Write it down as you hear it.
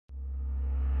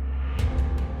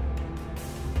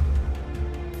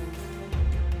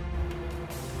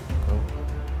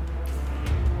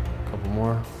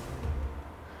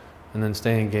And then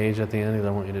stay engaged at the end because I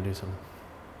want you to do something.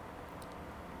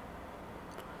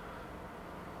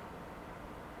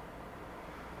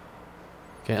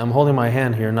 Okay, I'm holding my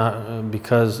hand here not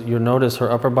because you'll notice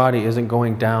her upper body isn't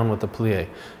going down with the plie.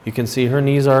 You can see her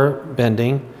knees are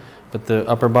bending, but the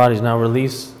upper body's now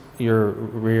release your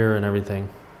rear and everything.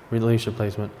 Release your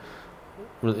placement.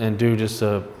 And do just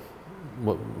a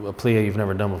plie you've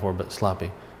never done before, but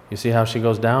sloppy. You see how she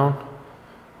goes down?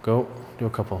 Go, do a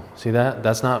couple. See that?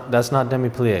 That's not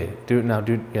demi-plie. Now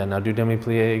do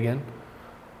demi-plie again.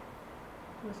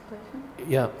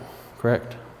 Yeah,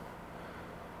 correct.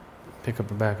 Pick up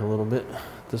her back a little bit,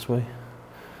 this way.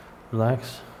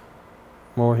 Relax.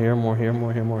 More here, more here,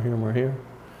 more here, more here, more here.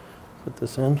 Put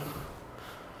this in.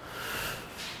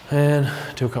 And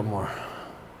do a couple more.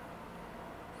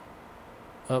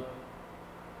 Up.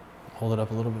 Hold it up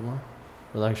a little bit more.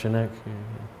 Relax your neck.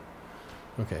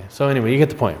 Okay, so anyway, you get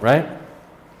the point, right?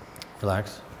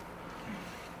 Relax.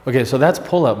 Okay, so that's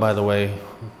pull-up, by the way,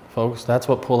 folks. That's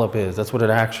what pull-up is. That's what it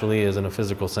actually is in a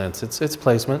physical sense. It's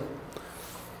placement.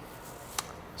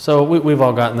 So we've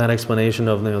all gotten that explanation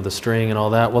of the string and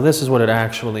all that. Well, this is what it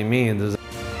actually means.